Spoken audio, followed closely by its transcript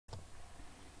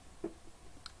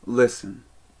Listen,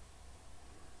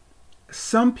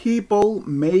 some people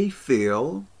may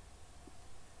feel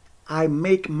I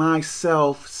make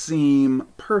myself seem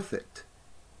perfect.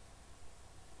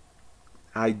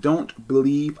 I don't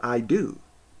believe I do.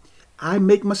 I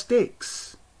make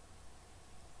mistakes.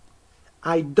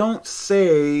 I don't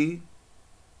say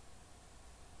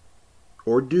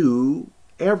or do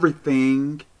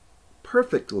everything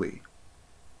perfectly.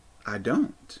 I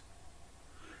don't.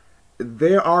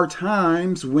 There are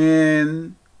times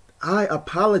when I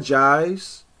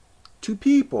apologize to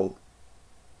people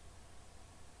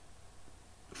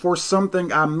for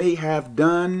something I may have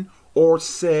done or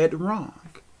said wrong.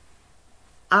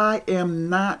 I am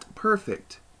not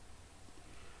perfect.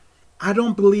 I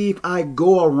don't believe I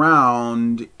go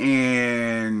around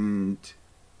and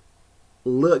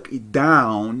look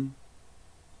down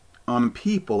on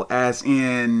people as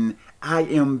in I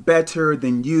am better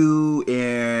than you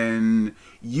and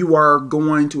you are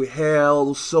going to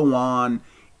hell, so on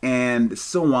and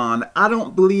so on. I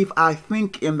don't believe I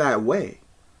think in that way.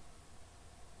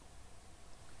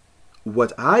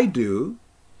 What I do,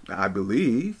 I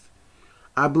believe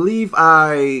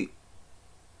I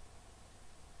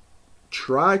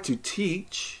try to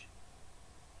teach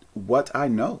what I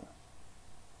know.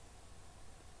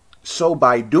 So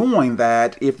by doing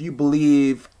that, if you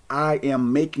believe I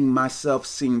am making myself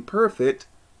seem perfect,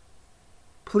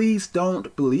 please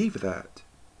don't believe that.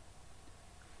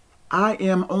 I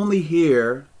am only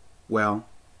here, well,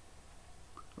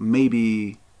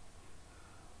 maybe,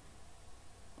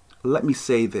 let me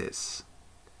say this.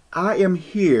 I am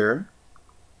here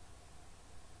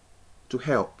to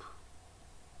help,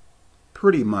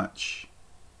 pretty much.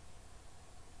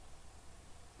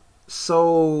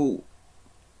 So,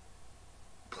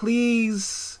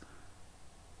 please,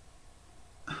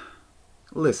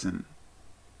 listen.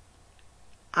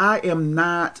 I am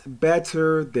not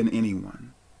better than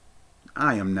anyone.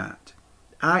 I am not.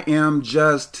 I am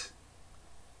just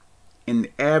an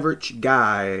average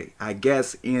guy, I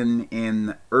guess, in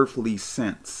an earthly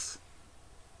sense.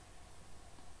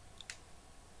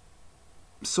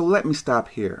 So let me stop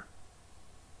here.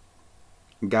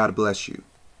 God bless you.